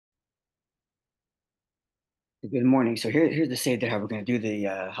Good morning. So here's the Seder, how we're going to do the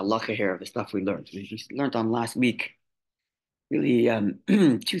halacha here of the stuff we learned. We just learned on last week, really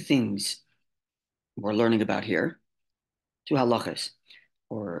two things we're learning about here, two halachas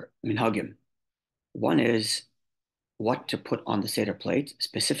or minhagim. One is what to put on the Seder plate.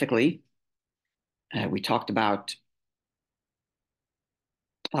 Specifically, we talked about,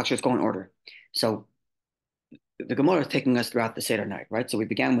 actually, let's go in order. So the Gemara is taking us throughout the Seder night, right? So we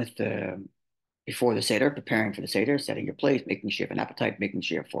began with before the Seder, preparing for the Seder, setting your plate, making sure you have an appetite, making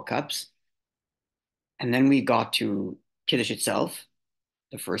sure you have 4 cups. And then we got to Kiddush itself,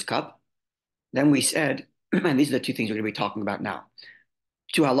 the first cup. Then we said, and these are the two things we're going to be talking about now.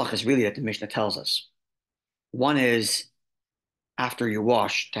 Two halachas really that the Mishnah tells us. One is after you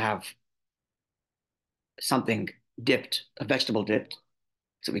wash to have something dipped, a vegetable dipped,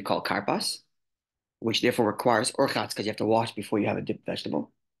 so we call karpas, which therefore requires orchatz because you have to wash before you have a dipped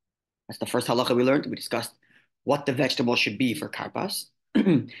vegetable. That's the first halacha we learned. We discussed what the vegetable should be for karpas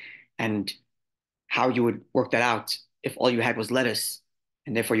and how you would work that out if all you had was lettuce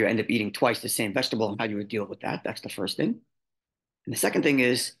and therefore you end up eating twice the same vegetable and how you would deal with that. That's the first thing. And the second thing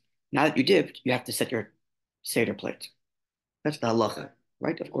is, now that you dipped, you have to set your Seder plate. That's the halacha,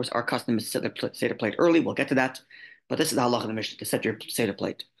 right? Of course, our custom is to set the Seder plate early. We'll get to that. But this is the halacha of the Mishnah, to set your Seder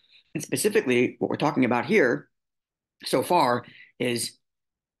plate. And specifically, what we're talking about here so far is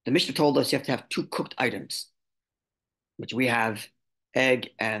the Mishnah told us you have to have 2 cooked items, which we have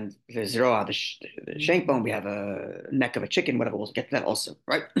egg and the zroa, the shank bone. We have a neck of a chicken, whatever. We'll get to that also,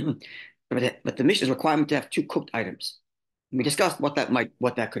 right? but the Mishnah's requirement to have 2 cooked items. And we discussed what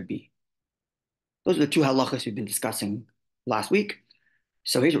that could be. Those are the two halachas we've been discussing last week.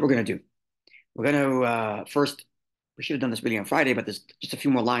 So here's what we're going to do. We're going to first, we should have done this really on Friday, but there's just a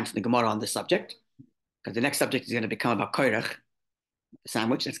few more lines in the Gemara on this subject, because the next subject is going to become about KAARAH, the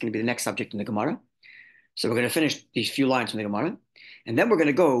sandwich. That's going to be the next subject in the Gemara. So we're going to finish these few lines from the Gemara, and then we're going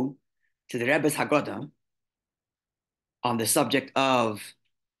to go to the Rebbe's Haggadah on the subject of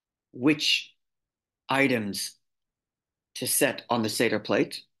which items to set on the Seder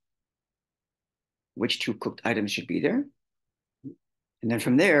plate, which 2 cooked items should be there. And then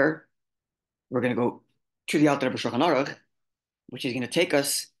from there, we're going to go to the Alter Rebbe Shulchan Aruch, which is going to take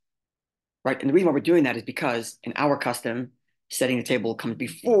us, right? And the reason why we're doing that is because in our custom, setting the table comes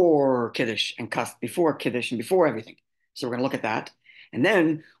before Kiddush and before Kiddush and before everything. So we're going to look at that. And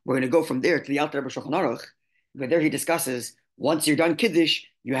then we're going to go from there to the Alter Rebbe Shulchan Aruch, where there he discusses, once you're done Kiddush,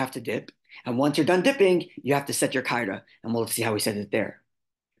 you have to dip. And once you're done dipping, you have to set your KAARAH. And we'll see how he says it there.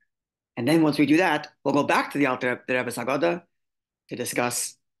 And then once we do that, we'll go back to the Rebbe's Haggadah to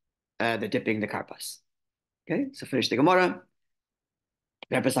discuss the dipping the karpas. Okay, so finish the Gemara.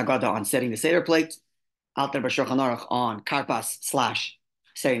 Rebbe's Haggadah on setting the Seder plate. Alter Rebbe Shulchan Aruch on karpas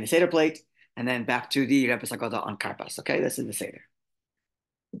 / setting the Seder plate. And then back to the Rebbe's Haggadah on karpas. Okay, this is the Seder.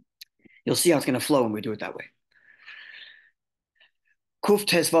 You'll see how it's going to flow when we do it that way. Kuf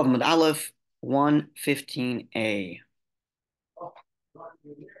Tesvav Mud Aleph 115a.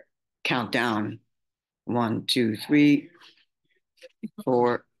 Count down 1, 2, 3,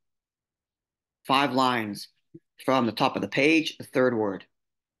 4, 5 lines from the top of the page, the third word.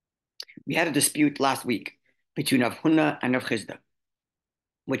 We had a dispute last week between Rav Huna and Rav Chizda,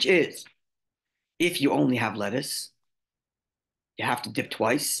 which is if you only have lettuce, you have to dip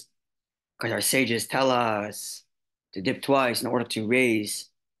twice, because our sages tell us to dip twice in order to raise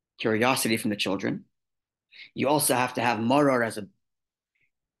curiosity from the children. You also have to have maror as a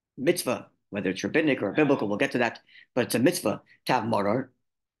mitzvah, whether it's rabbinic or biblical, we'll get to that, but it's a mitzvah to have maror.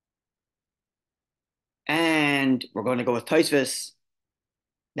 And we're going to go with Tosfos,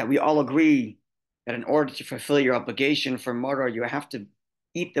 that we all agree that in order to fulfill your obligation for maror, you have to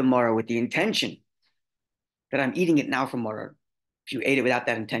eat the maror with the intention that I'm eating it now for maror. If you ate it without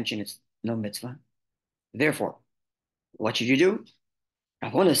that intention, it's no mitzvah. Therefore, what should you do?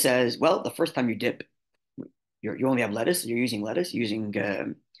 Rav Huna says, well, the first time you dip, you only have lettuce. You're using lettuce, using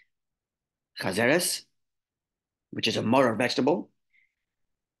chazeres, which is a maror vegetable.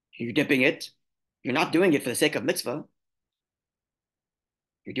 You're dipping it. You're not doing it for the sake of mitzvah.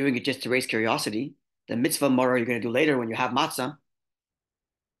 You're doing it just to raise curiosity. The mitzvah maror you're going to do later when you have matzah,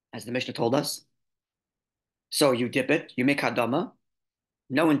 as the Mishnah told us. So you dip it, you make hadama,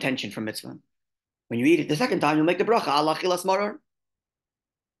 no intention for mitzvah. When you eat it the second time, you'll make the bracha, Allah chilas maror,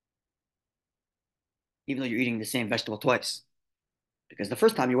 even though you're eating the same vegetable twice. Because the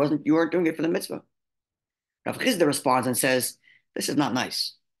first time you weren't doing it for the mitzvah. Rav Chizda responds and says, this is not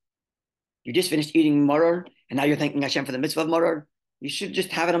nice. You just finished eating maror, and now you're thanking Hashem for the mitzvah of maror. You should just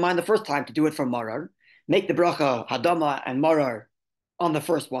have it in mind the first time to do it for maror. Make the bracha, hadama, and maror on the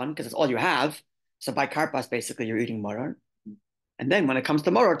first one, because it's all you have. So by karpas, basically, you're eating maror. And then when it comes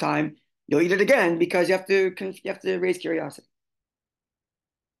to maror time, you'll eat it again because you have to raise curiosity.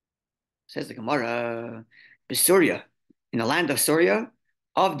 Says the Gemara, Besuria, in the land of Syria,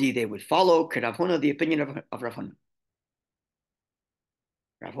 Avdi, they would follow Rav Huna, the opinion of Rav Huna.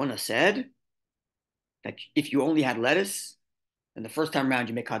 Rav Huna said that if you only had lettuce, then the first time around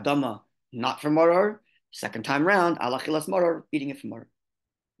you make hadama not for maror. Second time round, alachilas maror, eating it for maror.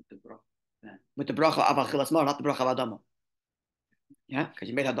 With the bracha of achilas maror, not the bracha of hadama. Yeah, because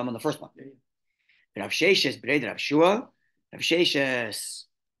you made hadama in the first one. Rav Sheshes, B'rei Rav Shua, Rav Sheshes,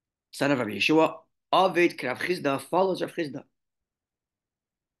 son of Rabbi Yeshua, Avid Rav Chizda follows Rav Chizda.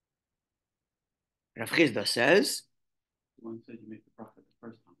 Rav Chizda says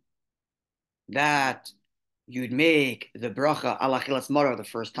that you'd make the bracha al achilas maror the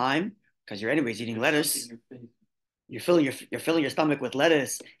first time because you're anyways eating lettuce. You're filling your stomach with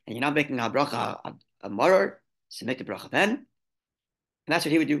lettuce, and you're not making a bracha a maror. So make the bracha then, and that's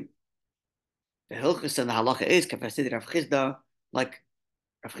what he would do. The hilchus and the halacha is kafasidik Rav Chizda, like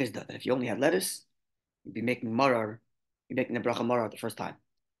Rav Chizda, that if you only had lettuce, you'd be making maror. You're making the bracha maror the first time,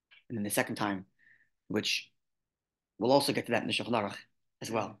 and then the second time, which we'll also get to that in the Shulchan Aruch as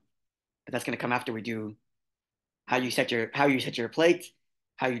well. But that's going to come after we do how you set your plate,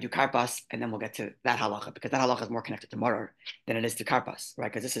 how you do karpas, and then we'll get to that halacha because that halacha is more connected to maror than it is to karpas,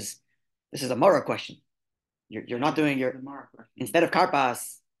 right? Because this is a maror question. You're not doing your instead of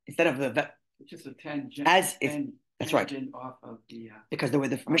karpas, instead of the it's just a tangent as if that's right off of the because the way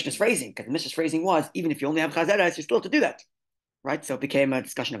the Mishnah's phrasing, because the Mishnah's phrasing was even if you only have chazeres, you still have to do that, right? So it became a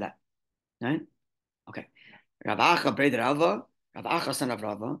discussion of that, right? Okay. Rav Acha B'rei Rava, Rav Acha son of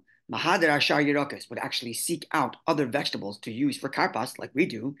Rava, Mahader Ashar Yerokas would actually seek out other vegetables to use for karpas, like we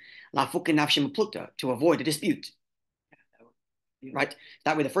do, Lafukin Nafshim Plukta, to avoid a dispute. Right?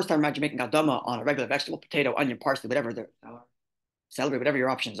 That way, the first time around, you're making adama on a regular vegetable, potato, onion, parsley, whatever the celery, whatever your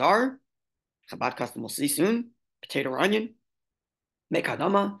options are. Chabad custom, we'll see soon. Potato or onion. Make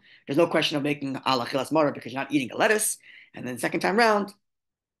adama. There's no question of making ala chilas maror because you're not eating a lettuce. And then the second time round,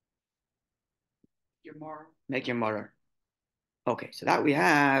 make your maror. Okay, so that we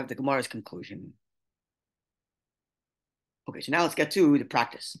have the Gemara's conclusion. Okay, so now let's get to the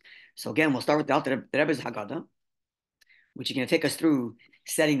practice. So again, we'll start with the Rebbe's Haggadah, which is going to take us through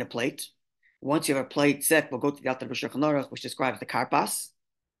setting the plate. Once you have a plate set, we'll go to the Alter Rebbe Shulchan Aruch, which describes the karpas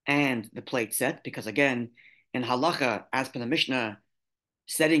and the plate set, because again, in halacha, as per the Mishnah,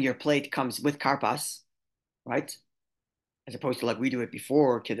 setting your plate comes with karpas, right? As opposed to like we do it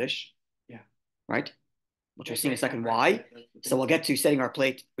before Kiddush, right? Which we'll see in a second why. So we'll get to setting our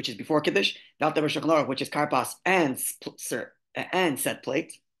plate, which is before Kiddush, the Alter Rebbe Shulchan Aruch, which is karpas and set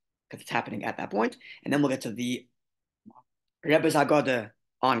plate, because it's happening at that point. And then we'll get to the Rebbe's Haggadah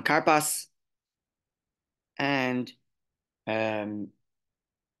on karpas, and from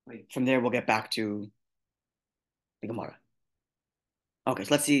there we'll get back to the Gemara. Okay,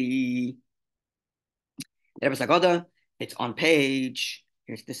 so let's see the Rebbe's Haggadah. It's on page.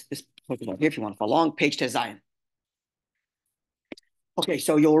 Here's this here if you want to follow along. Page Tezayin. Okay,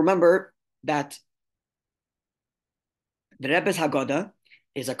 so you'll remember that the Rebbe's Haggadah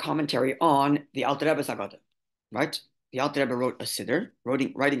is a commentary on the Alter Rebbe's Haggadah, right? The Alter Rebbe wrote a siddur.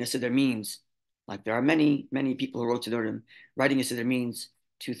 Writing a siddur means, like there are many people who wrote siddurim. Writing a siddur means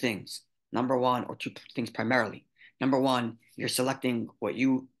two things. Number one, or two things primarily. Number one, you're selecting what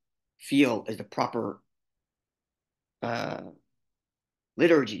you feel is the proper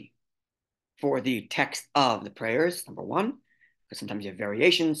liturgy for the text of the prayers. Number one, because sometimes you have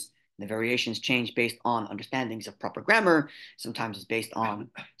variations. The variations change based on understandings of proper grammar. Sometimes it's based on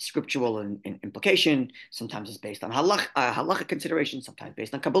scriptural implication. Sometimes it's based on halacha considerations. Sometimes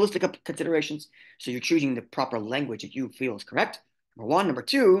based on Kabbalistic considerations. So you're choosing the proper language that you feel is correct. Number one. Number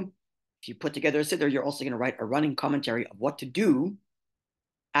two, if you put together a siddur, you're also going to write a running commentary of what to do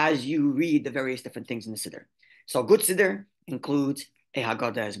as you read the various different things in the siddur. So a good siddur includes a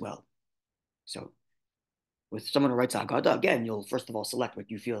Haggadah as well. So with someone who writes a Haggadah, again, you'll first of all select what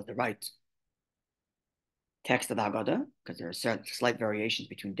you feel is the right text of the Haggadah, because there are certain slight variations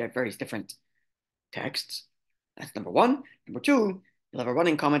between various different texts. That's number one. Number two, you'll have a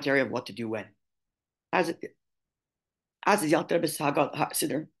running commentary of what to do when. As is the Alter Rebbe's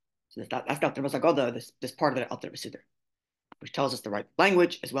Siddur. So that's the Alter Rebbe's Haggadah, this part of the Alter Rebbe's Siddur, which tells us the right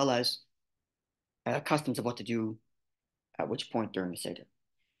language as well as customs of what to do at which point during the Seder.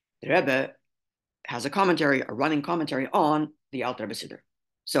 The Rebbe has a running commentary on the Alter Rebbe Siddur.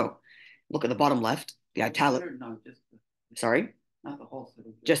 So look at the bottom left, the italic. No, Sorry? not the whole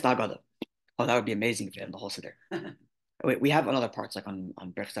Siddur. Just Haggadah. Oh, that would be amazing if you had the whole Siddur. We have on other parts, like on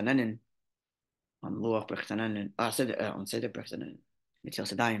Berch Zanenin. on Luach Brechtanen, on Seder Brechtanen,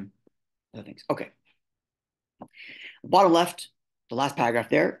 Mitzil Sedayim, other things. Okay. Bottom left, the last paragraph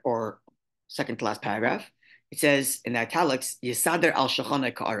there, or second to last paragraph, it says in the italics, Yisader al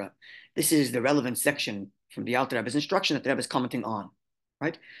Shachana KAARAH. This is the relevant section from the Alter Rebbe's instruction that the Rebbe is commenting on,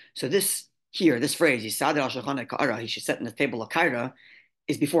 right? So this here, this phrase, Yisader al Shachana KAARAH, he should set in the table of KAARAH,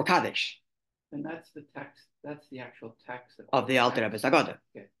 is before Kaddish. And that's the text, that's the actual text of the Alter Rebbe's Haggadah,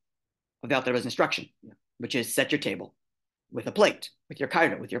 okay. Of the Alter Rebbe's instruction, yeah. Which is set your table with a plate, with your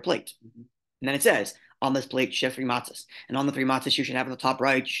KAARAH, with your plate. Mm-hmm. And then it says, on this plate, you should have 3 matzahs. And on the 3 matzahs, you should have on the top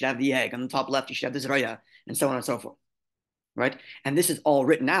right, you should have the egg. On the top left, you should have the zraya, and so on and so forth. Right? And this is all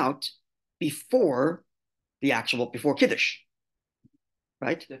written out before before Kiddush.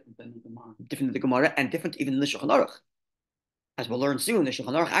 Right? Different than the Gemara. Different than the Gemara, and different even than the Shulchan Aruch. As we'll learn soon, the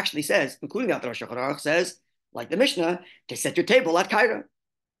Shulchan Aruch actually says, including the Alter Shulchan Aruch says, like the Mishnah, to set your table at KAARAH.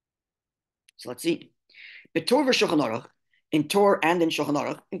 So let's see. Betor v'Shulchan Aruch, in Torah and in Shulchan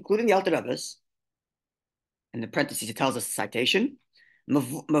Aruch, including the Alter Rebbe's, in the parentheses, it tells us the citation.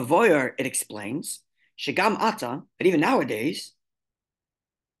 Mavoyer, it explains, Shigam Ata, that even nowadays,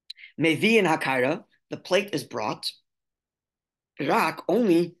 Mevi in HaKAARAH, the plate is brought, Rak,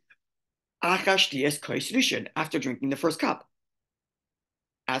 only Achashtias Kois Rishon, after drinking the first cup.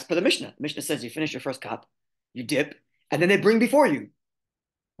 As per the Mishnah. The Mishnah says you finish your first cup, you dip, and then they bring before you.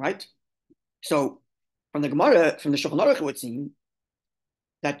 Right? So, from the Gemara, from the Shulchan Aruch, it would seem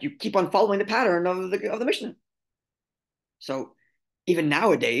that you keep on following the pattern of the Mishnah. So even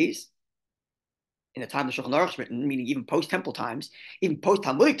nowadays, in the time the Shulchan Aruch is written, meaning even post-Temple times, even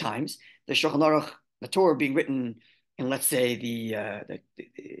post-Talmudic times, the Shulchan Aruch, the Torah being written in, let's say,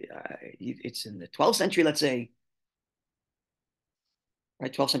 it's in the 12th century, let's say,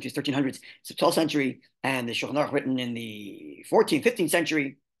 right? 12th century, 1300s. It's the 12th century, and the Shulchan Aruch written in the 14th, 15th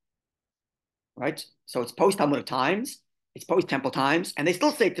century, right? So it's post-Talmudic times, it's post-Temple times, and they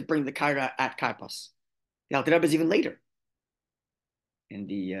still say to bring the KAARAH at Karpas. The Alter Rebbe is even later, in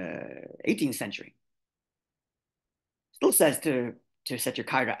the 18th century. Still says to set your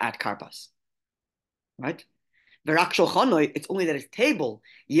KAARAH at Karpas, right? It's only that his table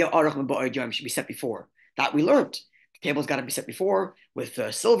should be set before. That we learned. The table's got to be set before with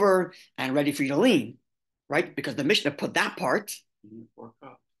silver and ready for you to lean, right? Because the Mishnah put that part, 4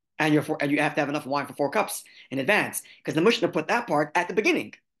 cups. And you have to have enough wine for 4 cups in advance, because the Mishnah put that part at the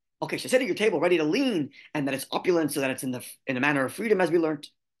beginning. Okay, so setting your table ready to lean, and that it's opulent, so that it's in the manner of freedom, as we learned,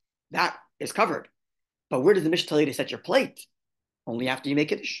 that is covered. But where does the Mishnah tell you to set your plate? Only after you make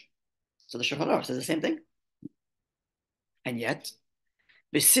Kiddush. So the Shulchan Aruch says the same thing. And yet,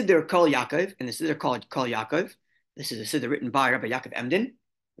 the Siddur Kol Yaakov, and the Siddur Kol Yaakov, this is a Siddur written by Rabbi Yaakov Emden.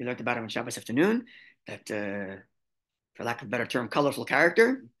 We learned about him on Shabbos afternoon. That, for lack of a better term, colorful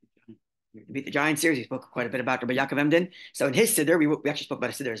character. The Beat the Giant series, he spoke quite a bit about Rabbi Yaakov Emden. So in his Siddur, we actually spoke about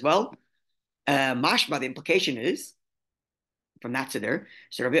a Siddur as well. Mashma, the implication is, from that Siddur,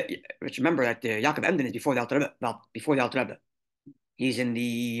 so let's remember that Yaakov Emden is before the Alter Rebbe. Well, before the Alter Rebbe. He's in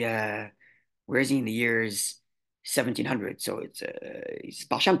the, where is he in the years 1700? So he's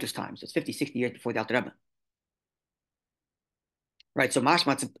Baal Shem Tov's time. So it's 50, 60 years before the Alter Rebbe. Right, so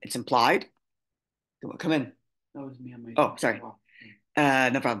Mashma, it's implied. Come in. That was me on my. Oh, sorry.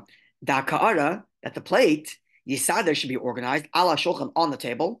 No problem. Da KAARAH, that the plate, Yisader, should be organized, ala shulchan, on the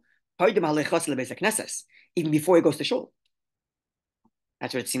table, even before he goes to shul.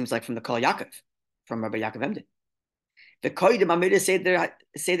 That's what it seems like from the Kol Yaakov, from Rabbi Yaakov Emden. The Koidim Amida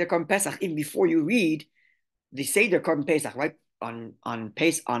Seder Korban Pesach, even before you read the Seder Korban Pesach, right? On Erev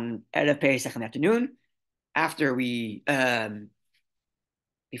Pesach in the afternoon, after we,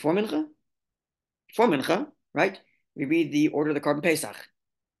 before Mincha, right? We read the order of the Korban Pesach.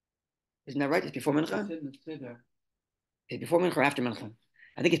 Isn't that right? It's before Mincha? It's before Mincha or after Mincha?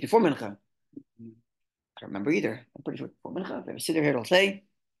 I think it's before Mincha. I don't remember either. I'm pretty sure it's before Mincha. If I sit here, it'll say,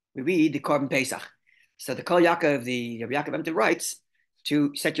 we read the Korban Pesach. So the Kol Yaakov, the Rabbi Yaakov Emden writes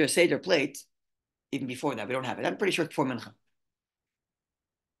to set your Seder plate even before that. We don't have it. I'm pretty sure it's before Mincha.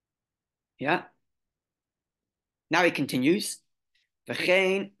 Yeah. Now he continues.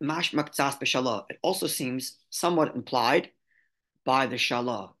 It also seems somewhat implied by the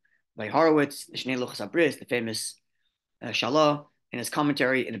Shalah. By Horowitz, the Shnei Luchas Abris, the famous Shalah, in his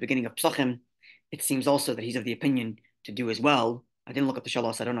commentary in the beginning of Psachim, it seems also that he's of the opinion to do as well. I didn't look up the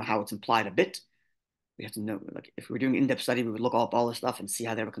Shalah, so I don't know how it's implied a bit. We have to know, like, if we were doing in-depth study, we would look up all this stuff and see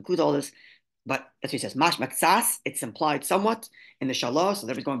how they would conclude all this. But that's what he says. Mash Maksas, it's implied somewhat in the Shalah, so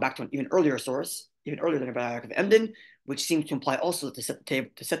that was going back to an even earlier source, even earlier than Rabbi Yaakov Emden, which seems to imply also to set the table,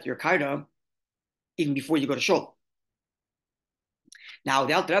 to set your KAARAH even before you go to shul. Now,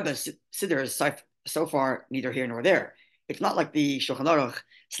 the Alter Rebbe Siddur is so far neither here nor there. It's not like the Shulchan Aruch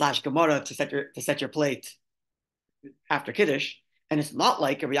 / Gemara to set your plate after Kiddush, and it's not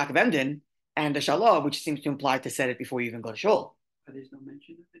like Rabbi Yaakov Emden and the Shalah, which seems to imply to set it before you even go to shul. There's no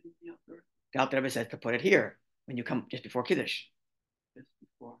mention of it in the Alter. The Alter Rebbe says to put it here when you come just before Kiddush. Just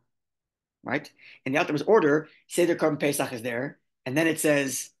before. Right? In the Alter Rebbe's order, Seder Korban Pesach is there, and then it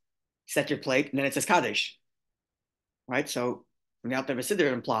says set your plate, and then it says Kaddish. Right? So from the Alter Rebbe Siddur,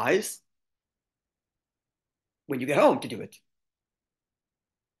 it implies when you get home to do it,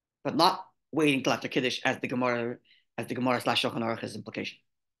 but not waiting till after Kiddush as the Gemara / Shulchan Aruch's implication.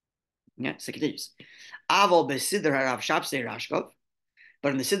 Yeah, so it continues. Aval b'siddur harav Shapsei Rashkov,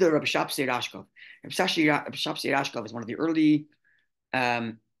 but in the Siddur of Shapsei Rashkov, Shapsei Rashkov is one of the early,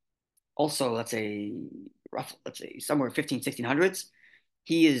 also let's say somewhere 1600s.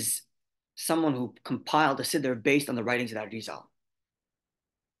 He is someone who compiled a Siddur based on the writings of the Arizal.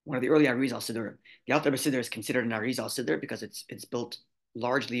 One of the early Arizal Siddurim. The Alter Rebbe Siddur is considered an Arizal Siddur because it's built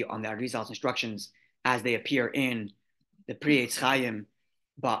largely on the Arizal's instructions as they appear in the Pri Eitz Chaim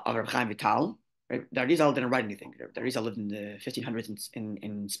of Reb Chaim Vital. Right? The Arizal didn't write anything. The Arizal lived in the 1500s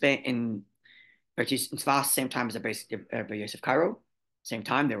in Spain, in Sfas, same time as Rabbi Yosef Cairo. Same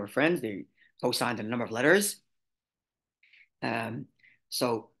time, they were friends. They co-signed a number of letters.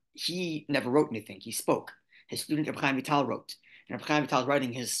 So he never wrote anything. He spoke. His student Reb Chaim Vital wrote. And Reb Chaim Vital is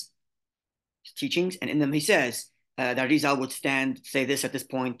writing his teachings, and in them he says that Arizal would say this at this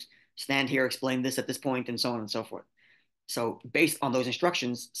point, stand here, explain this at this point, and so on and so forth. So based on those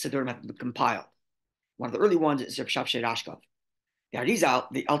instructions, Siddurim have been compiled. One of the early ones is Reb Shapsei Rashkov. The Arizal,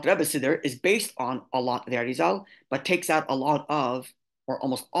 the Alter Rebbe Siddur, is based on a lot of the Arizal, but takes out a lot of, or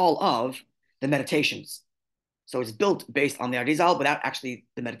almost all of, the meditations. So it's built based on the Arizal without actually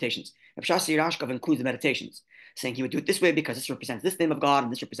the meditations. Reb Shapsei Rashkov includes the meditations, saying he would do it this way because this represents this name of God,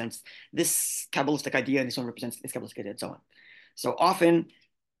 and this represents this Kabbalistic idea, and this one represents this Kabbalistic idea, and so on. So often,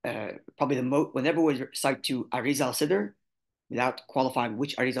 probably whenever we recite to Arizal Siddur, without qualifying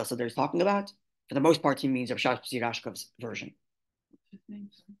which Arizal Siddur is talking about, for the most part, he means of Shapsei Rashkov's version.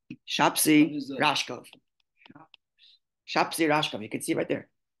 Shapsei Rashkov. Shapsei Rashkov. You can see right there.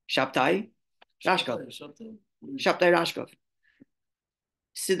 Shaptai Rashkov. Shaptai Rashkov.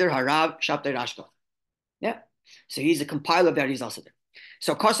 Siddur Harav Shaptai Rashkov. Yeah. So he's a compiler of the Arizal Siddur.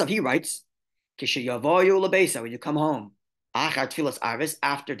 So Kosav, he writes, Kishayavoyu Labesa, when you come home, Achar Tfilas Arvis,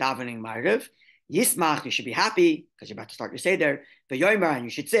 after davening Ma'ariv, Yismach, you should be happy because you're about to start your Seder. V'yoymar, and you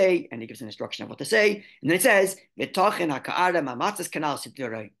should say, and he gives an instruction of what to say. And then it says, V'tochen HaKAARAH ma'matzas kanal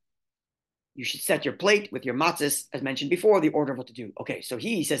sidurei. You should set your plate with your matzahs, as mentioned before, the order of what to do. Okay, so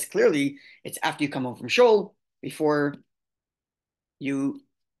he says clearly it's after you come home from shul before you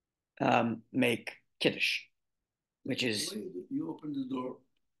make kiddush, which is you open the door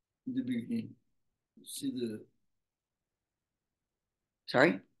in the beginning. See the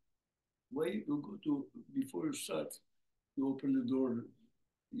sorry. Why you go to before you start? You open the door.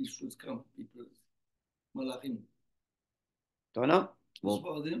 You should come people, malachim. Don't know. Well,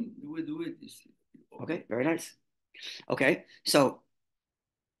 for them, the way do it is okay. Very nice. Okay, so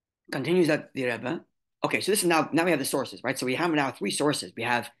continues that the Rebbe. Okay, so this is now we have the sources, right? So we have now three sources. We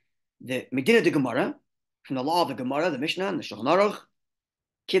have the Medina de Gemara, from the law of the Gemara, the Mishnah, and the Shulchan Aruch,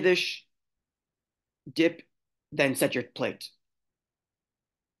 Kiddush, dip, then set your plate.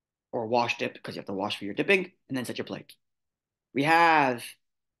 Or wash dip, because you have to wash for your dipping, and then set your plate. We have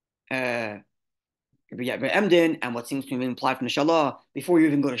Emden, and what seems to be implied from the Shalah, before you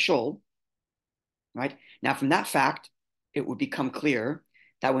even go to shul, right? Now, from that fact, it would become clear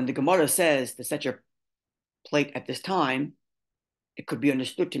that when the Gemara says to set your plate at this time, it could be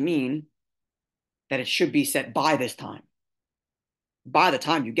understood to mean that it should be set by this time. By the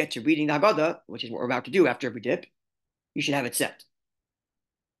time you get to reading the Haggadah, which is what we're about to do after every dip, you should have it set.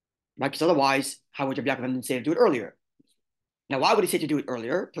 Right? Because otherwise, how would Rabbi Yaakov say to do it earlier? Now, why would he say to do it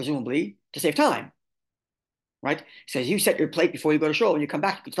earlier? Presumably to save time. Right? He says you set your plate before you go to shul, and you come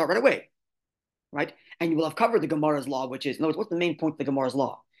back, you can start right away. Right? And you will have covered the Gemara's law, which is, no, what's the main point of the Gemara's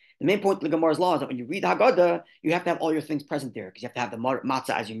law? The main point of the Gemara's law is that when you read the Haggadah, you have to have all your things present there, because you have to have the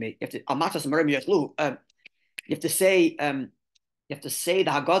matzah as you make. You have to you have to say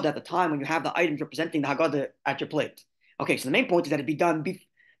the Haggadah at the time when you have the items representing the Haggadah at your plate. Okay, so the main point is that it be done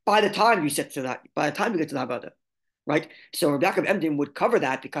by the time you get to the Haggadah, right? So Rabbi Yaakov Emden would cover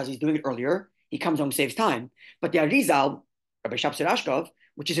that because he's doing it earlier. He comes home, saves time. But the Arizal, Rabbi Shapsei Rashkov,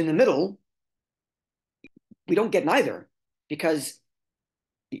 which is in the middle, we don't get neither, because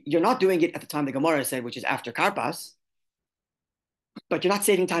you're not doing it at the time the Gemara said, which is after Karpas, but you're not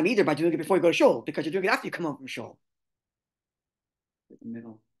saving time either by doing it before you go to shul, because you're doing it after you come home from shul. The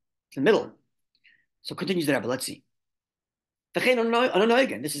middle. It's the middle. So continues the Rebbe. Let's see.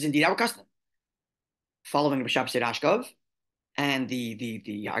 Again. This is indeed our custom. Following B'Shab Seir Ashkov and the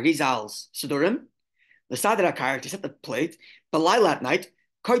Arizal's Sidurim, the Sadar HaKAARAH to set the plate, the Laila at night,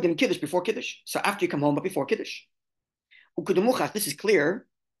 Koidim Kiddush before Kiddush. So after you come home, but before Kiddush. This is clear.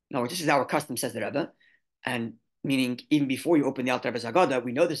 No, this is our custom, says the Rebbe. And meaning, even before you open the Alter Rebbe's Haggadah,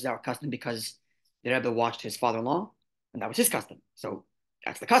 we know this is our custom because the Rebbe watched his father-in-law, and that was his custom. So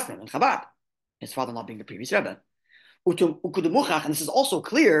that's the custom in Chabad, his father-in-law being the previous Rebbe. And this is also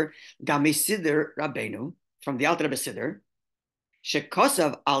clear, Gamei Siddur Rabbeinu, from the Alter Rebbe Siddur,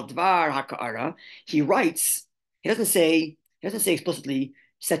 Shekosav al Dvar HaKAARAH, he writes, he doesn't say explicitly,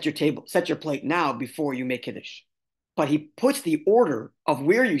 set your plate now before you make Kiddush. But he puts the order of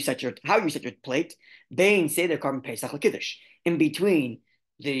how you set your plate, Bein Seder Korban Pesach Kiddush, in between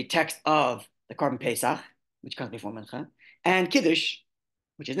the text of the Korban Pesach, which comes before Mincha, and Kiddush,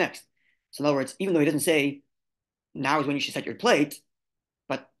 which is next. So in other words, even though he doesn't say now is when you should set your plate,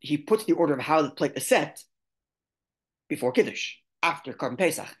 but he puts the order of how the plate is set before Kiddush, after Korban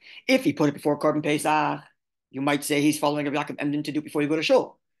Pesach. If he put it before Korban Pesach, you might say he's following Rabbi Yaakov Emden to do it before you go to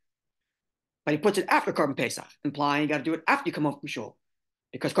shul. But he puts it after Korban Pesach, implying you got to do it after you come home from shul,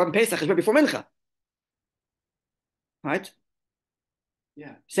 because Korban Pesach is right before Mincha, right?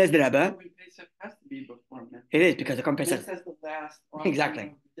 Yeah. Says the Rebbe. Korban Pesach has to be before Mincha. It is because the Korban Pesach. This is the last. Exactly. Of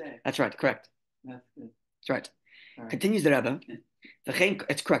the day. That's right. Correct. That's good. That's right. All right. Continues the Rebbe.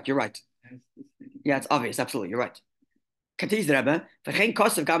 It's correct. You're right. Yeah, it's obvious. Absolutely. You're right. Continues the Rebbe.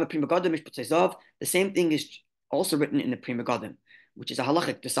 The same thing is also written in the Prima Godim, which is a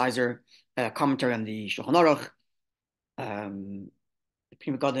halachic decider commentary on the Shulchan Aruch. The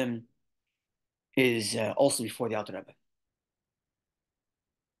Prima Godim is also before the Alter Rebbe.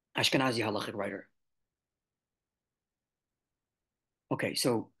 Ashkenazi halachic writer. Okay,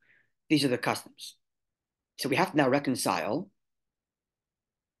 so these are the customs. So we have to now reconcile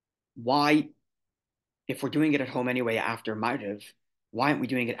why, if we're doing it at home anyway after Ma'ariv, why aren't we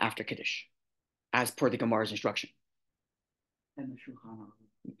doing it after Kiddush, as per the Gemara's instruction? And the Shulchan Aruch.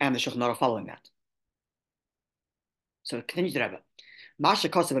 And the Shulchan Aruch following that. So it continues the Rebbe. Masha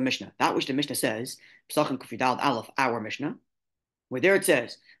Kosev a Mishnah, that which the Mishnah says, Psachim Kufidal Aleph, our Mishnah, where there it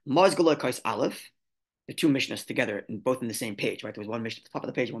says, Maz Guloi Kais Aleph, the two Mishnahs together, both in the same page, right? There was one Mishnah at the top of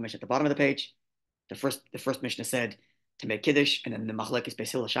the page, one Mishnah at the bottom of the page. The first Mishnah said to make Kiddush, and then the Machlekes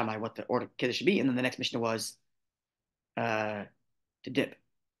Beis Hillel Shammai, what the order Kiddush should be, and then the next Mishnah was to dip.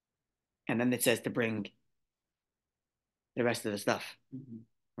 And then it says to bring the rest of the stuff,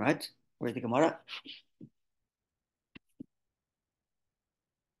 right? Where's the Gemara?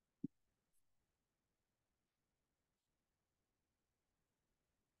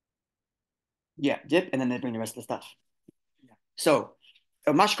 Yeah, dip, and then they bring the rest of the stuff. Yeah. So,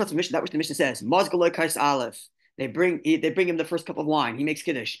 Mashkot's Mishnah, that which the Mishnah says, Mazgaloi Kais Aleph. They bring him the first cup of wine. He makes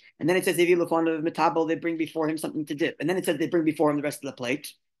Kiddush. And then it says, Evi Lefon of Metabel, they bring before him something to dip. And then it says they bring before him the rest of the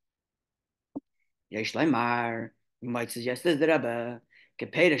plate. Yesh Leimar, you might suggest this, the Rebbe,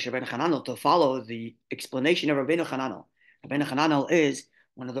 Kepedesh Rabbeinu Chananel, to follow the explanation of Rabbeinu Chananel. Rabbeinu Chananel is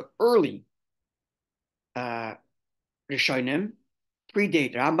one of the early Rishonim,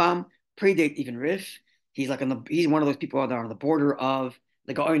 predate Rambam, predate even Rif. He's one of those people that are on the border of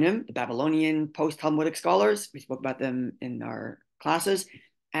the Gaonim, the Babylonian post-Talmudic scholars. We spoke about them in our classes,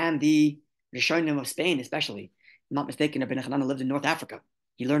 and the Rishonim of Spain, especially. If I'm not mistaken, Rabbeinu Chananel lived in North Africa.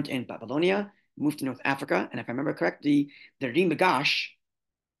 He learned in Babylonia, moved to North Africa, and if I remember correctly, the Rimagash,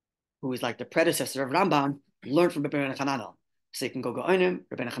 who is like the predecessor of Rambam, learned from Rabbeinu Chananel. So you can go Gaonim,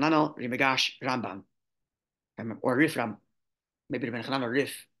 Rabbeinu Chananel, Rimagash, Rambam, or Rif Ram, maybe Rabbeinu Chananel,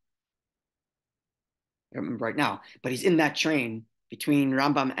 Rif. I don't remember right now, but he's in that train between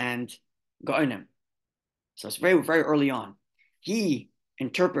Rambam and Gaonim. So it's very, very early on. He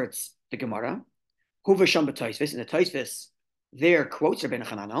interprets the Gemara. Huvasham b'Toisvis, and the Toisvis there quotes Rabbeinu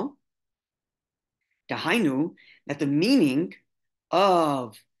Chananel. Dahainu, that the meaning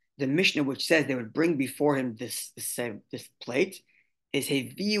of the Mishnah, which says they would bring before him this plate, is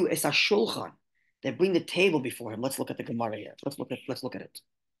heviu es hashulchan. They bring the table before him. Let's look at the Gemara here. Let's look at it.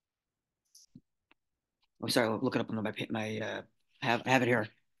 I'm sorry, I'll look it up on my I have it here.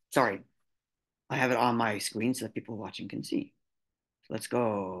 Sorry. I have it on my screen so that people watching can see. So let's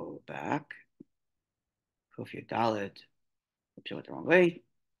go back. Kofi Dalit. Oops, I went the wrong way.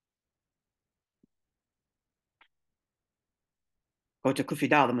 Go to Kufi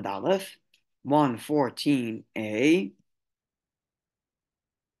Dalit Medalef, 114a.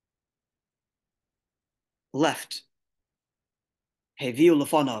 Left. Heviu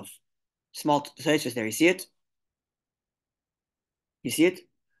Lefonov. Small just there. You see it? You see it?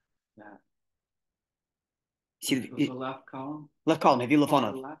 Yeah. See The left column. left column, Hevi Far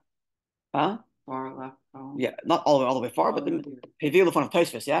Lefanov. left. Huh? Far left column. Yeah, not all the way far, but the here. Hevi Lefanov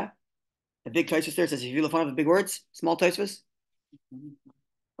Tosfos, yeah? The big Tosfos there says Hevi Lefanov, the big words, small Tosfos.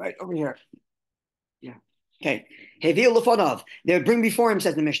 Right over here. Yeah. Okay. Hevi Lefanov. They would bring before him,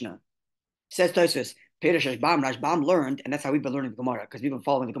 says the Mishnah. Says Tosfos. Peter Rashbam learned, and that's how we've been learning the Gemara, because we've been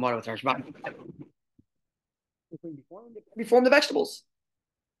following the Gemara with Rashbam. Before him the vegetables.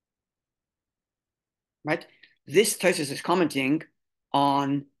 Right? This Tosfos is commenting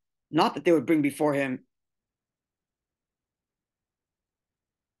on not that they would bring before him,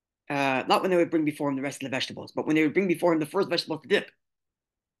 not when they would bring before him the rest of the vegetables, but when they would bring before him the first vegetable to dip.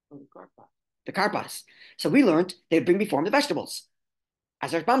 The karpas. So we learned they would bring before him the vegetables,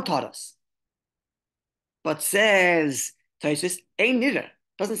 as Rashbam taught us. But says Tosfos, ein nira,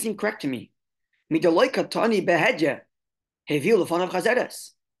 doesn't seem correct to me. Midaloika behedya heviu lefanav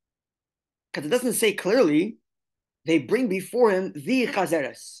chazeres, because it doesn't say clearly they bring before him the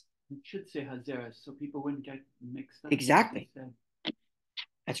chazeres. It should say hazeres, so people wouldn't get mixed up. Exactly.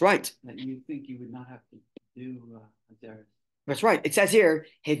 That's right. That you think you would not have to do hazeres. That's right. It says here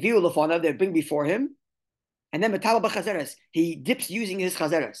heviu lefanav, they bring before him, and then metal b'chazeres, he dips using his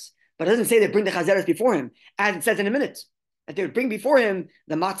chazeres. But it doesn't say they bring the chazeres before him, as it says in a minute. That they would bring before him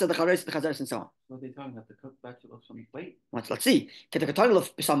the matzah, the chazeres, and so on. What are they talking about? The cooked vegetables from the plate? Let's see.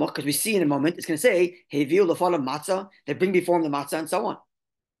 Because we see in a moment, it's going to say, Heviu lefanav matzah, they bring before him the matzah, and so on.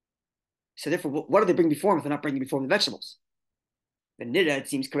 So therefore, what do they bring before him if they're not bringing before him the vegetables? The nida, it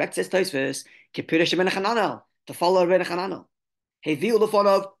seems correct, says Tosfos, Kipirish ben Chananel, to follow ben Chananel. Heviu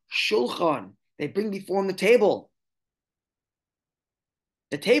lefanav shulchan, they bring before him the table.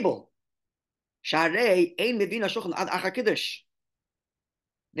 The table. Sharei ein mevina shulchan ad achar kiddush.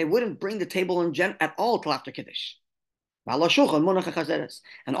 They wouldn't bring the table at all till after kiddush. And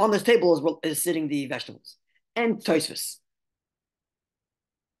on this table is sitting the vegetables and Tosfos.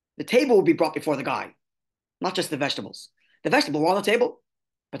 The table will be brought before the guy, not just the vegetables. The vegetables were on the table,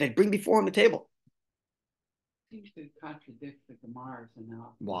 but they'd bring before him the table. Seems to contradict the Gemara's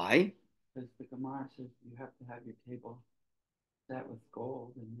analysis. Why? Because the Gemara says you have to have your table set with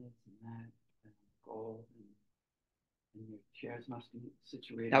gold and this and that, and gold, and your chairs must be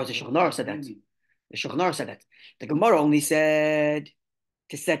situated. That was the Shulchan Aruch said that. The Shulchan Aruch said that. The Gemara only said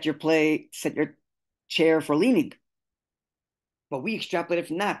to set your chair for leaning. But we extrapolated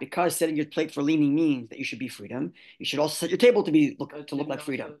from that, because setting your plate for leaning means that you should be freedom. You should also set your table to look like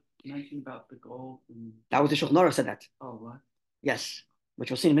freedom. Mentioned about the gold. That was the Shulchan Aruch said that. Oh, what? Yes, which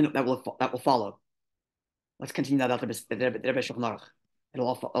we'll see in a minute. That will follow. Let's continue that out. The Rebbe Shulchan Aruch. It'll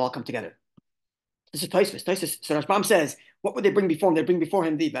all come together. This is Tosfos. So Rashbam says, what would they bring before him? They bring before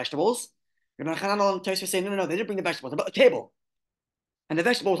him the vegetables. Rabbi Chananel and Tosfos say, no, they didn't bring the vegetables. About the table, and the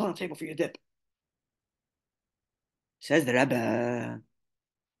vegetable was on the table for your dip. Says the Rebbe.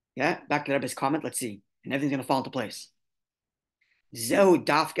 Yeah, back to the Rebbe's comment. Let's see, and everything's going to fall into place. Zehu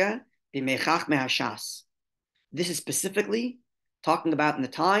dafka b'mechach mehashas. This is specifically talking about in the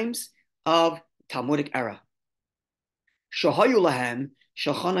times of Talmudic era. Shohayu lahem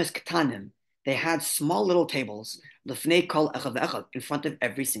shochanas ketanim. They had small little tables, l'fnei kol echad ve'echad, in front of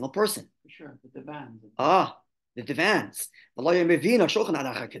every single person. For sure, the divans. The divans.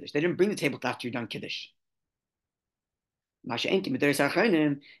 They didn't bring the table after you're done kiddush.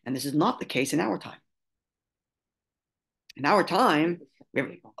 And this is not the case in our time. In our time,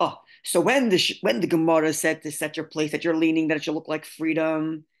 so when the Gemara said to set your place that you're leaning, that it should look like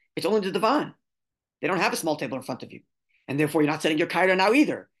freedom, it's only the divan. They don't have a small table in front of you, and therefore you're not setting your KAARAH now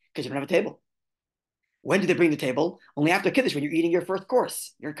either, because you don't have a table. When do they bring the table? Only after kiddush, when you're eating your first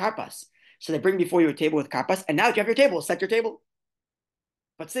course, your karpas. So they bring before you a table with karpas, and now that you have your table, set your table.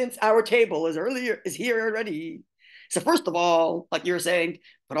 But since our table is here already, so first of all, like you were saying,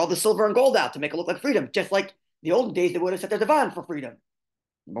 put all the silver and gold out to make it look like freedom, just like the olden days they would have set their divan for freedom.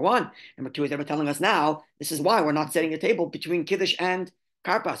 Number one. Number two is they're telling us now, this is why we're not setting a table between kiddush and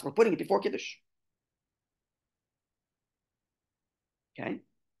karpas. We're putting it before kiddush. Okay.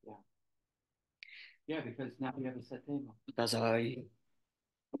 Yeah, because now we have a set table.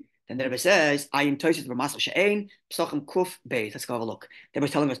 Then the Rebbe says, I am Tosfos b'masach she'ein psachim kuf beis. Let's go have a look. They were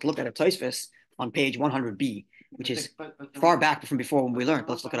telling us to look at a Tosfos on page 100b, which is far back from before when we learned.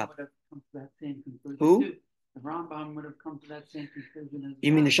 Let's look it up. Who? The Rambam would have come to that same conclusion as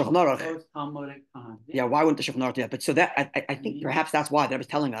you mean the Shulchan Aruch? Talmudic time. Yeah, why wouldn't the Shulchan Aruch do that? But so that I think perhaps that's why the Rebbe is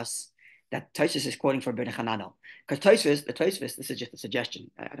telling us that Tosfos is quoting from Ben Chananel. Because the Tosfos, this is just a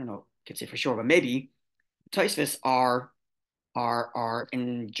suggestion. I don't know, I can say for sure, but maybe Tosfos are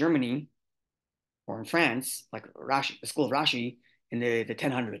in Germany or in France, like Rashi, the school of Rashi in the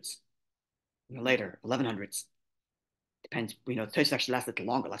 1000s, later, 1100s. Depends. Tosfos actually lasted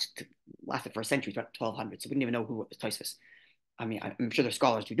longer. Lasted for a century, about 1200. So we didn't even know who was Tosfos. I mean, I'm sure there's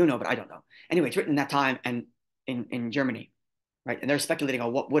scholars who do know, but I don't know. Anyway, it's written in that time and in Germany, right? And they're speculating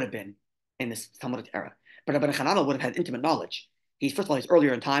on what would have been in this Talmudic era. But Rabbi Hananel would have had intimate knowledge. He's first of all, he's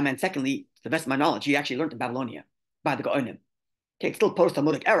earlier in time, and secondly, to the best of my knowledge, he actually learned in Babylonia by the Gaonim. Okay, it's still post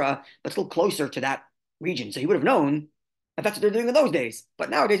Talmudic era, but still closer to that region. So he would have known that that's what they're doing in those days. But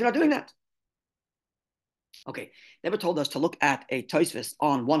nowadays, they're not doing that. Okay, they were told us to look at a Tosfos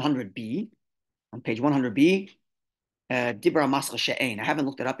on 100b, on page 100b, Dibra Mascha She'ein. I haven't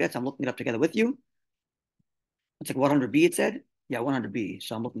looked it up yet, so I'm looking it up together with you. It's like 100b, it said. Yeah, 100b.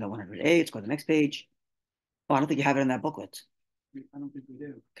 So I'm looking at 100a. Let's go to the next page. Oh, I don't think you have it in that booklet. I don't think we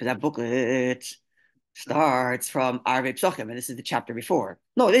do. Because that booklet starts from Arvi Pesachim, and this is the chapter before.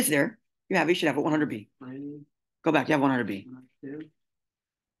 No, it is there. You should have it 100b. Go back, you have 100b. 102.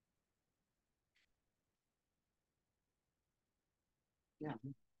 Yeah.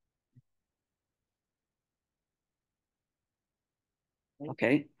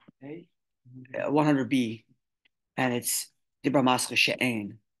 Okay. Hey. 100b, and it's Dibra Mascha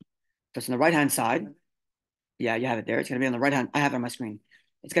She'ein. So it's on the right-hand side. Yeah, you have it there. It's going to be on the right-hand. I have it on my screen.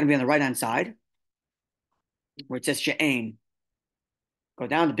 It's going to be on the right-hand side where it says She'ein. Go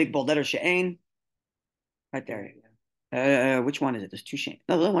down the big bold letter She'ein. Right there. Which one is it? There's two She'ein.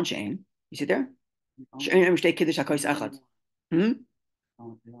 No, there's one She'ein. You see it there? She'ein Mishtei Kiddush HaKos Echad. Hmm?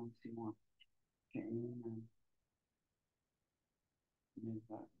 Oh, they don't see one.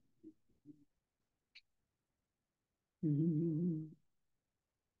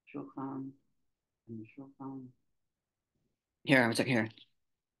 Shulchan and the Shulchan. Here, it's like here.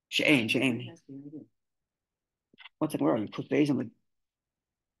 She'ein. What's it? Where are you? Kuf Beis. I'm like,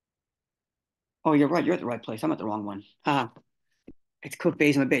 oh, you're right. You're at the right place. I'm at the wrong one. It's Kuf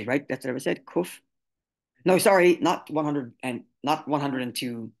Beis and Beis, right? That's what I said. Kuf. No, sorry, not 100 and not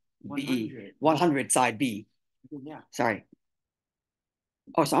 102 B. 100 side B. Yeah. Sorry.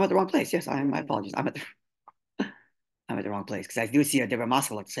 Oh, so I'm at the wrong place. Yes, my apologies. I'm at the wrong place because I do see a Deborah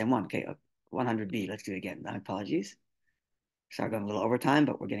Moscow like the same one. Okay, 100B. Let's do it again. My apologies. Sorry, going a little overtime,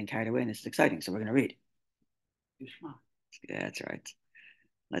 but we're getting carried away, and this is exciting. So we're going to read. Yeah, that's right.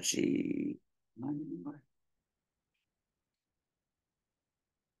 Let's see.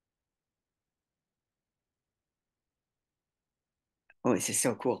 Oh, this is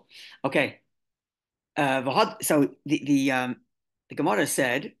so cool. Okay. So the Gemara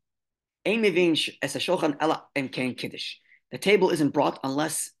said, "Ein mevin es hashulchan ela em kein kiddush." The table isn't brought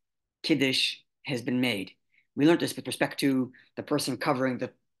unless kiddush has been made. We learned this with respect to the person covering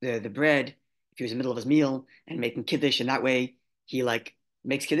the bread if he was in the middle of his meal and making kiddush, and that way he like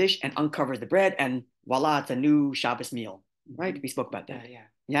makes kiddush and uncovers the bread, and voila, it's a new Shabbos meal. Right? We spoke about that.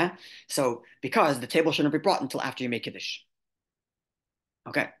 Yeah. So because the table shouldn't be brought until after you make kiddush.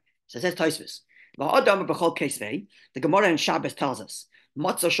 Okay. So it says Tosfos. The Gemara in Shabbos tells us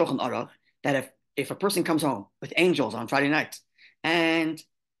that if a person comes home with angels on Friday night and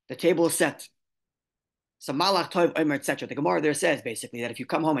the table is set, so Malach Tov Omer, etc. The Gemara there says basically that if you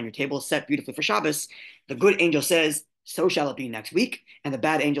come home and your table is set beautifully for Shabbos, the good angel says, "So shall it be next week," and the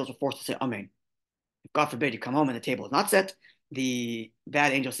bad angels are forced to say Amen. If God forbid you come home and the table is not set, the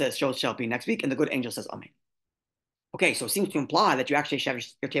bad angel says, "So shall it be next week," and the good angel says Amen. Okay, so it seems to imply that you actually should have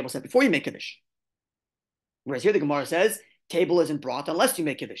your table set before you make Kiddush. Whereas here the Gemara says, table isn't brought unless you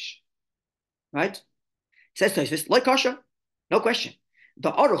make Kiddush. Right? It says Tosfos, like kasha, no question.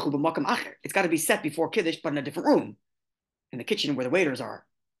 The aruch b'makam acher, it's got to be set before Kiddush, but in a different room, in the kitchen where the waiters are,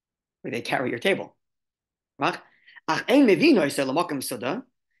 where they carry your table. Right? But they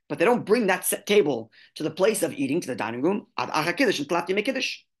don't bring that set table to the place of eating, to the dining room, until after you make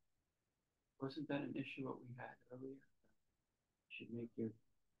Kiddush. Wasn't that an issue what we had earlier? You should make your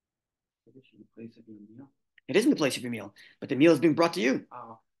Kiddush in the place of your meal. It isn't the place of your meal, but the meal is being brought to you.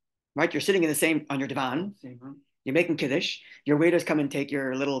 Oh. Right? You're sitting in the same, on your divan. Same room. You're making Kiddush. Your waiters come and take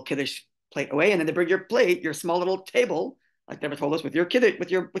your little Kiddush plate away, and then they bring your plate, your small little table, like they ever told us, with your Kiddush,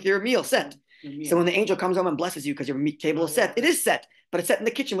 with your meal set. Meal. So when the angel comes home and blesses you because your table is set, it is set, but it's set in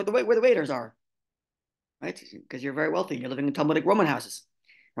the kitchen with where the waiters are. Right? Because you're very wealthy. You're living in Talmudic Roman houses.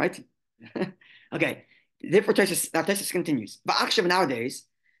 Right? Okay. Therefore, Tosfos continues. But actually nowadays,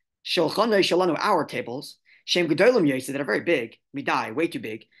 our tables, Shem Gedolim Yosef, that are very big, midai, way too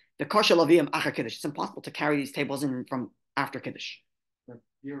big. The Kosher Laviyam Achar Kiddush. It's impossible to carry these tables in from after Kiddush. The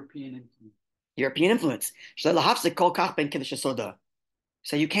European influence. European influence.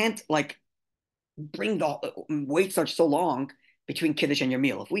 So you can't like bring the wait such so long between Kiddush and your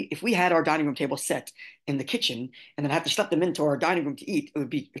meal. If we had our dining room table set in the kitchen and then had to slip them into our dining room to eat,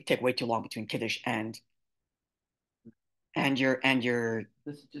 it'd take way too long between Kiddush and your.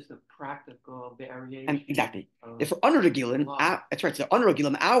 This is just a practical variation. And exactly. If we're under the Gilin, that's right. So under the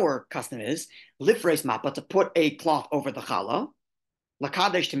Gilin, our custom is lifreis mappa, to put a cloth over the challah,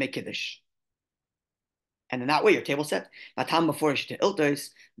 lakadesh, to make Kiddush. And in that way, your table set. Now, tam before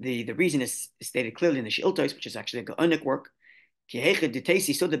iltos, the reason is stated clearly in the shiltos, which is actually a gaonic work.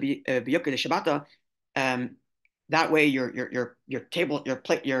 That way, your table, your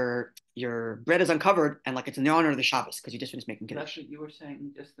plate, your bread is uncovered, and like it's in the honor of the Shabbos because you just finished making Kiddush. That's what you were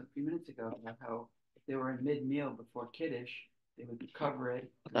saying just a few minutes ago about how if they were in mid-meal before Kiddush, they would cover it.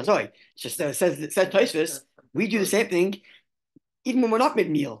 That's right. It's just says Tosfos, we do the same thing even when we're not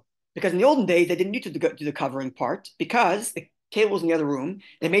mid-meal. Because in the olden days, they didn't need to do the covering part because the table was in the other room.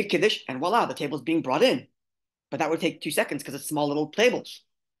 They made Kiddush, and voila, the table's being brought in. But that would take 2 seconds because it's small little tables.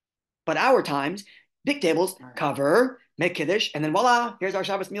 But our times, big tables, cover, make Kiddush, and then voila, here's our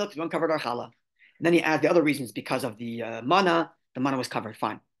Shabbos meal because we uncovered our challah. And then you add the other reasons because of the mana. The mana was covered,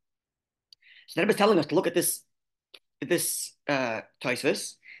 fine. So the Rebbe is telling us to look at this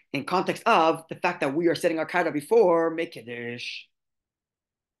Tosfos in context of the fact that we are setting our KAARAH before make Kiddush.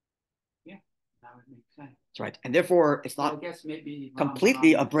 That would make sense. That's right. And therefore, it's not, I guess, maybe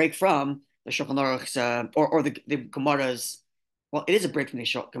completely a break from the Shulchan Aruch's or the Gemara's. Well, it is a break from the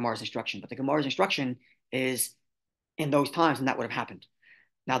Gemara's instruction, but the Gemara's instruction is in those times, and that would have happened.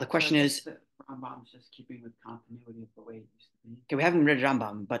 Now, the question is, Rambam's just keeping with continuity of the way it used to be. Okay, we haven't read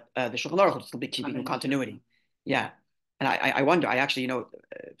Rambam, but the Shulchan Aruch will still be keeping with continuity. Yeah. And I wonder, I actually, if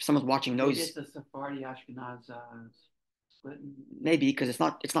someone's watching knows. Maybe it's the Sephardi Ashkenaz split. Maybe, because it's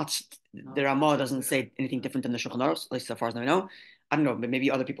not, the Ramah doesn't say anything different than the Shulchan Aruch, at least so far as I know. I don't know, but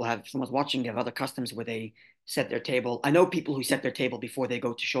maybe other people have, someone's watching, they have other customs where they set their table. I know people who set their table before they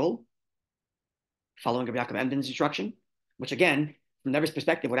go to shul, following Rabbi Yaakov Emden's instruction, which again, from Rebbe's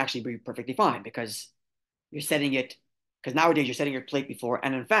perspective, would actually be perfectly fine because you're setting it, because nowadays you're setting your plate before,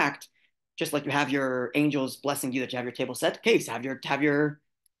 and in fact, just like you have your angels blessing you that you have your table set, okay, so have your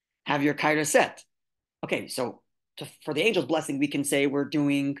KAARAH set. Okay, so for the angels blessing, we can say we're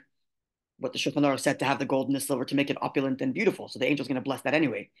doing what the Shulchan Aruch said to have the gold and the silver to make it opulent and beautiful. So the angel's going to bless that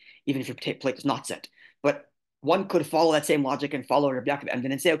anyway, even if your plate is not set. But one could follow that same logic and follow Rabbi Yaakov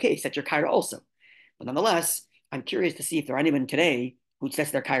Emden and say, okay, set your KAARAH also. But nonetheless, I'm curious to see if there are anyone today who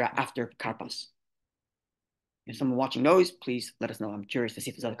sets their KAARAH after Karpas. If someone watching knows, please let us know. I'm curious to see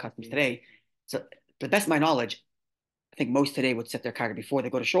if there's other customs today. So, to the best of my knowledge, I think most today would set their KAARAH before they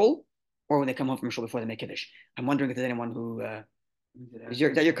go to shul or when they come home from shul before they make Kiddush. I'm wondering if there's anyone who, is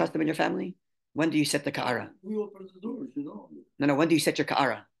that your custom in your family? When do you set the KAARAH? We open the doors, No, when do you set your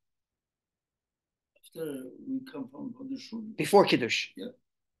KAARAH? After we come from the shul. Before Kiddush? Yeah.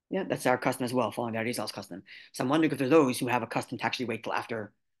 Yeah, that's our custom as well, following the Arizal's custom. So I'm wondering if there's those who have a custom to actually wait till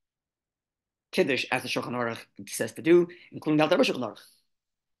after Kiddush, as the Shulchan Aruch says to do, including the Alter Rebbe Shulchan Aruch.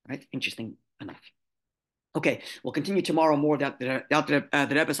 Right? Interesting enough. Okay, we'll continue tomorrow more the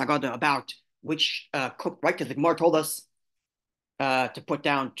Rebbe's Haggadah about which cooked, right? Because the Gemara told us to put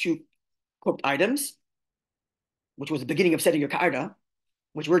down 2 cooked items, which was the beginning of setting your KAARAH,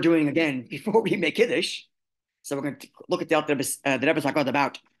 which we're doing again before we make Kiddush. So we're going to look at the Rebbe's Haggadah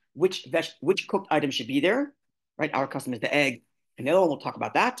about which cooked item should be there, right? Our custom is the egg, and the other one we'll talk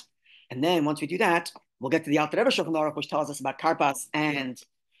about that. And then once we do that, we'll get to the Alter Rebbe Shulchan Aruch, which tells us about karpas and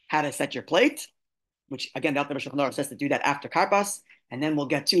how to set your plate, which again, the Alter Rebbe Shulchan Aruch says to do that after karpas. And then we'll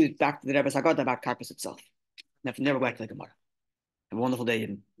get back to the Rebbe's Haggadah about karpas itself. And from there, we'll go back to the Gemara. Have a wonderful day.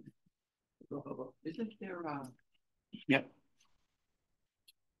 Isn't there Yep.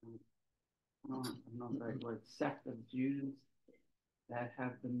 I'm not the right word, sect of Jews that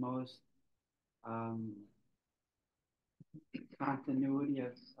have the most continuity of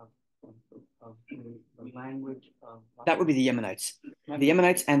the language of that would be the Yemenites. The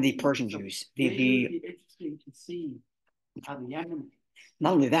Yemenites and the Persian Jews. It would be interesting to see how the Yemenites.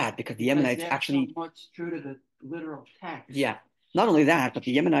 Not only that, because the Yemenites actually so much true to the literal text. Yeah. Not only that, but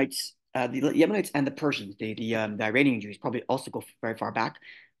the Yemenites and the Persians, the Iranian Jews probably also go very far back.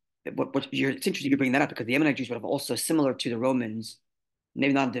 It's interesting you bring that up because the Yemenite Jews would have also, similar to the Romans,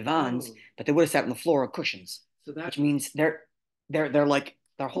 maybe not divans, but they would have sat on the floor of cushions, which means they're like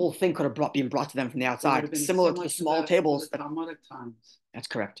their whole thing could have been brought to them from the outside, similar to the small tables. The Talmudic times. That's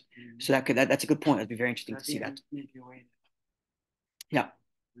correct. So that's a good point. It'd be very interesting to see that. Yeah,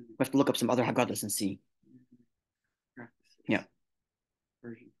 we have to look up some other Haggadahs and see. Practices. Yeah.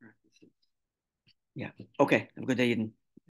 Persian practices. Yeah. Okay. Have a good day, Eden.